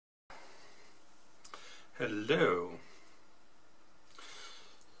Hello.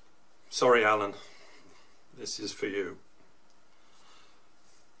 Sorry, Alan. This is for you.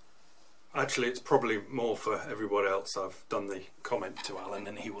 Actually, it's probably more for everyone else. I've done the comment to Alan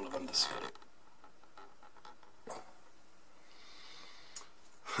and he will have understood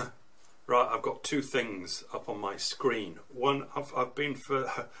it. Right, I've got two things up on my screen. One, I've been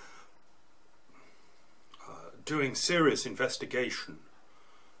for doing serious investigation.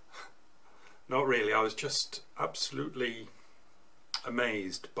 Not really, I was just absolutely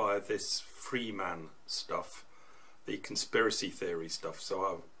amazed by this Freeman stuff, the conspiracy theory stuff.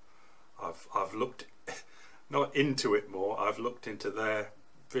 So I've looked not into it more, I've looked into their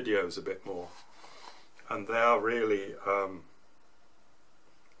videos a bit more, and they are really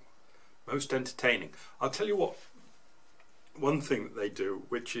most entertaining. I'll tell you what, one thing that they do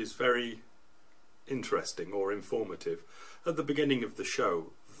which is very interesting or informative, at the beginning of the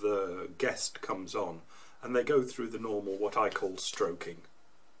show the guest comes on and they go through the normal, what I call stroking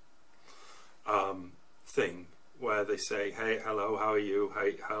thing, where they say, hey, hello, how are you,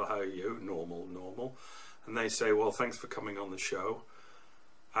 hey, how are you, normal, and they say, well, thanks for coming on the show,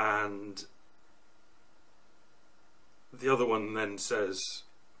 and the other one then says,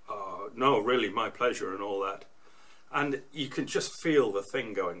 no, really, my pleasure, and all that, and you can just feel the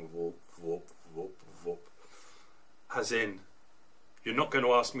thing going whoop, whoop, whoop, whoop, as in, you're not going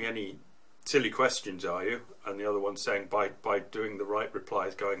to ask me any silly questions, are you? And the other one saying, by doing the right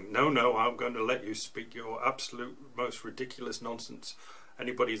replies, going, no, I'm going to let you speak your absolute most ridiculous nonsense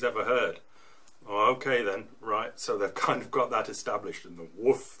anybody's ever heard. Oh, okay then, right. So they've kind of got that established, and then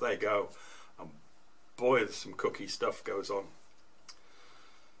woof, they go. And boy, there's some cookie stuff goes on.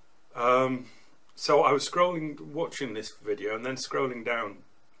 So I was watching this video, and then scrolling down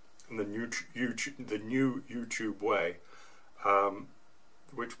in the new YouTube way,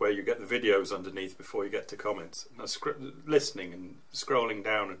 which way you get the videos underneath before you get to comments. And I was listening and scrolling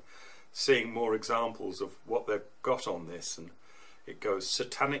down and seeing more examples of what they've got on this, and it goes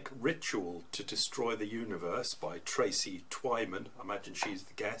Satanic Ritual to Destroy the Universe by Tracy Twyman, I imagine she's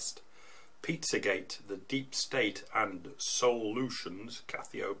the guest. Pizzagate, The Deep State and Solutions,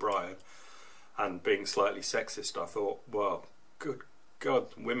 Kathy O'Brien. And being slightly sexist, I thought, well, good God,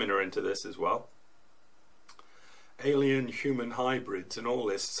 women are into this as well. Alien human hybrids and all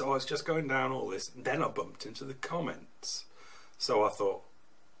this. So I was just going down all this, and then I bumped into the comments. So I thought,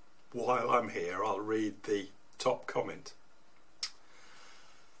 while I'm here, I'll read the top comment.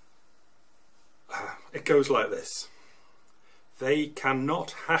 It goes like this. They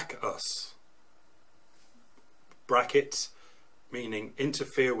cannot hack us. Brackets, meaning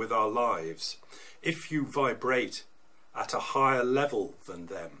interfere with our lives, if you vibrate at a higher level than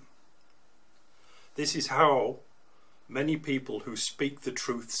them. This is how many people who speak the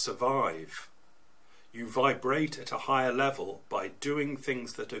truth survive. You vibrate at a higher level by doing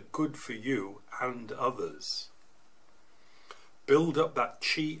things that are good for you and others. Build up that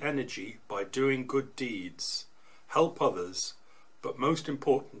chi energy by doing good deeds. Help others, but most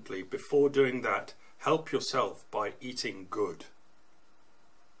importantly, before doing that, help yourself by eating good.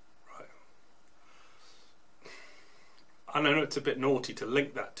 Right. I know it's a bit naughty to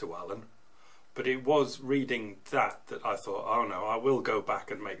link that to Alan, but it was reading that I thought, oh no, I will go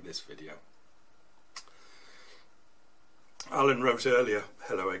back and make this video. Alan wrote earlier,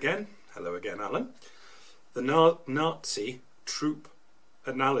 hello again, Alan. The Nazi troop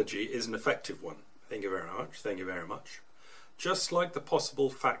analogy is an effective one. Thank you very much. Just like the possible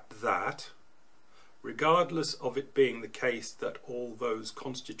fact that, regardless of it being the case that all those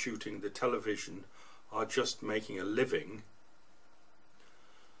constituting the television are just making a living,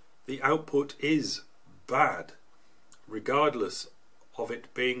 the output is bad, regardless of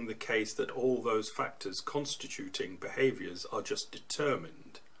it being the case that all those factors constituting behaviours are just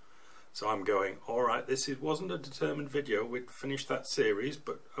determined. So I'm going, alright, wasn't a determined video, we'd finished that series,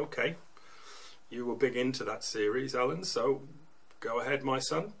 but okay. You were big into that series, Alan, so go ahead, my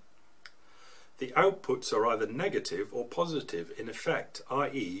son. The outputs are either negative or positive in effect,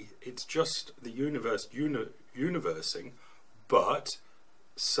 i.e. it's just the universe universing, but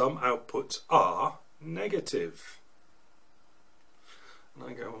some outputs are negative. And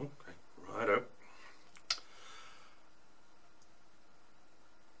I go, okay, righto.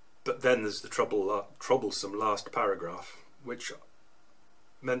 But then there's the troublesome last paragraph, which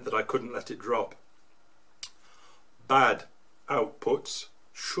meant that I couldn't let it drop. Bad outputs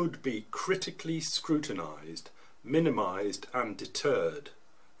should be critically scrutinised, minimised and deterred,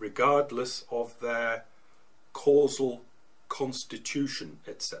 regardless of their causal constitution,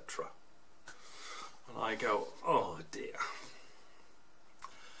 etc. And I go, oh dear.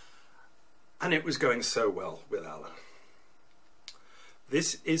 And it was going so well with Alan.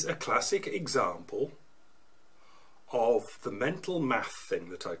 This is a classic example of the mental math thing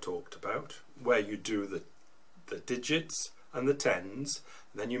that I talked about, where you do the digits and the tens,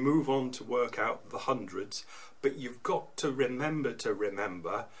 then you move on to work out the hundreds, but you've got to remember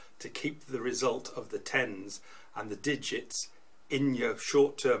to keep the result of the tens and the digits in your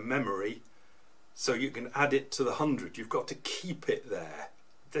short-term memory so you can add it to the 100. You've got to keep it there.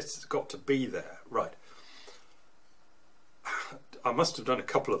 This has got to be there. Right. I must have done a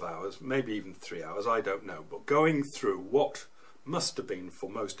couple of hours, maybe even 3 hours, I don't know, but going through what must have been for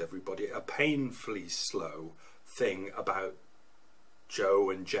most everybody a painfully slow thing about Joe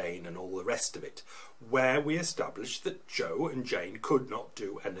and Jane and all the rest of it, where we established that Joe and Jane could not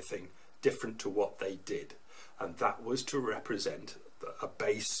do anything different to what they did, and that was to represent a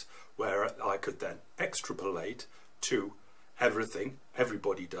base where I could then extrapolate to everything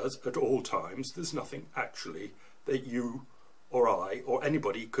everybody does at all times. There's nothing actually that you or I or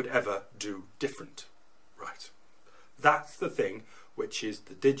anybody could ever do different. Right. That's the thing, which is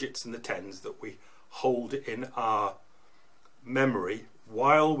the digits and the tens that we hold in our memory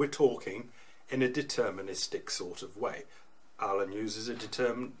while we're talking in a deterministic sort of way. Alan uses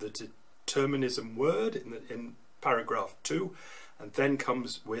the determinism word in paragraph 2, and then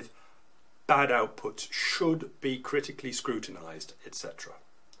comes with bad outputs should be critically scrutinized, etc.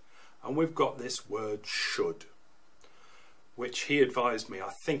 And we've got this word should, which he advised me, I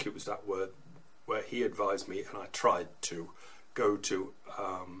think it was that word where he advised me, and I tried to go to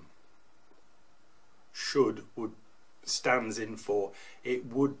should stands in for it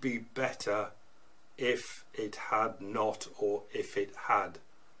would be better if it had not, or if it had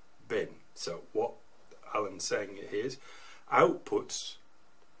been. So what Alan's saying is outputs,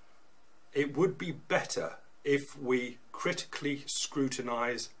 it would be better if we critically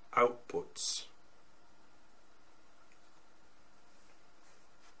scrutinize outputs.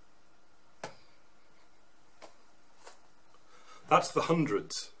 That's the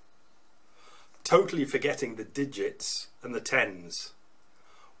hundreds. Totally forgetting the digits and the tens,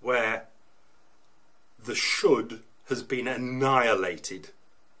 where the should has been annihilated.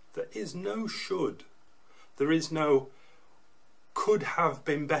 There is no should. There is no could have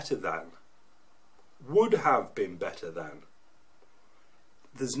been better than, would have been better than.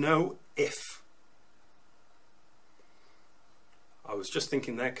 There's no if. I was just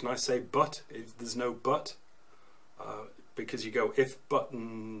thinking there, can I say but? If there's no but, because you go if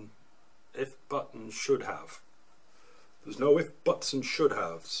button should have. There's no if buts and should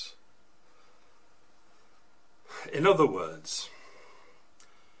haves. In other words,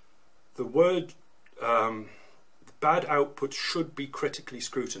 the word bad output should be critically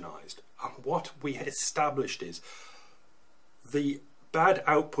scrutinized, and what we established is the bad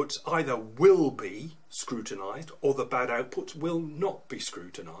outputs either will be scrutinized or the bad outputs will not be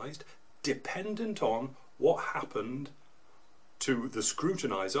scrutinized, dependent on what happened to the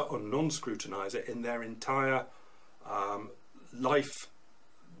scrutinizer or non-scrutinizer in their entire life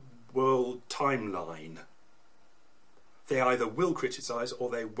world timeline. They either will criticize or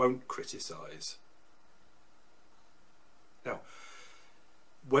they won't criticize. Now,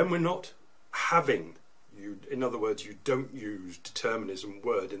 when we're not having, in other words, you don't use determinism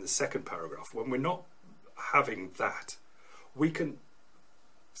word in the second paragraph, when we're not having that, we can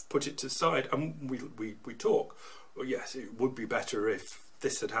put it to the side and we talk. Well, yes, it would be better if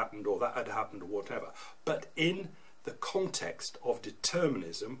this had happened or that had happened or whatever. But in the context of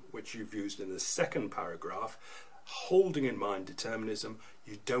determinism, which you've used in the second paragraph, holding in mind determinism,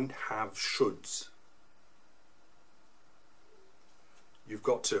 you don't have shoulds. You've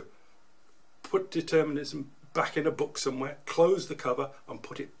got to put determinism back in a book somewhere, close the cover and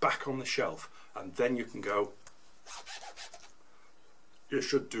put it back on the shelf, and then you can go, you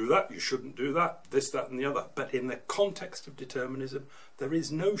should do that, you shouldn't do that, this, that and the other. But in the context of determinism, there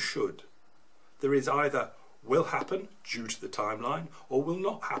is no should. There is either will happen due to the timeline or will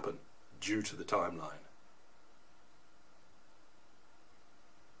not happen due to the timeline.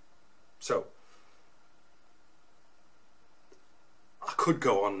 So, I could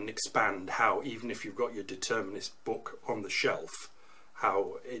go on and expand how, even if you've got your determinist book on the shelf,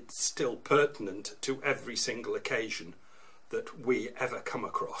 how it's still pertinent to every single occasion that we ever come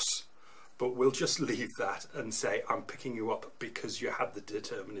across. But we'll just leave that and say, I'm picking you up because you had the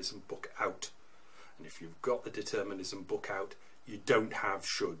determinism book out. And if you've got the determinism book out, you don't have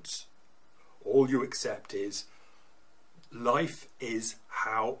shoulds. All you accept is, life is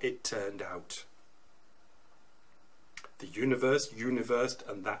how it turned out. The universe universed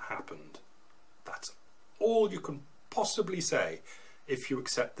and that happened. That's all you can possibly say if you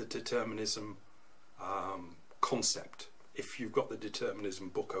accept the determinism concept, if you've got the determinism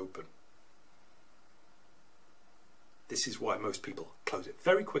book open. This is why most people close it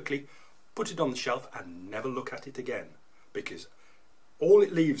very quickly, put it on the shelf and never look at it again, because all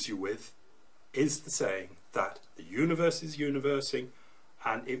it leaves you with is the saying that the universe is universing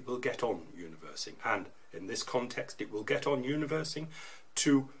and it will get on universing, and in this context it will get on universing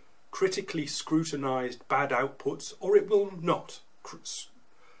to critically scrutinised bad outputs, or it will not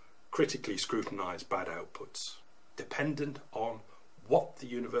critically scrutinise bad outputs, dependent on what the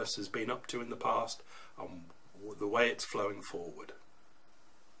universe has been up to in the past and the way it's flowing forward.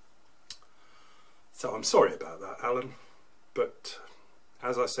 So I'm sorry about that, Alan, but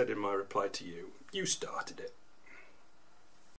as I said in my reply to you, you started it.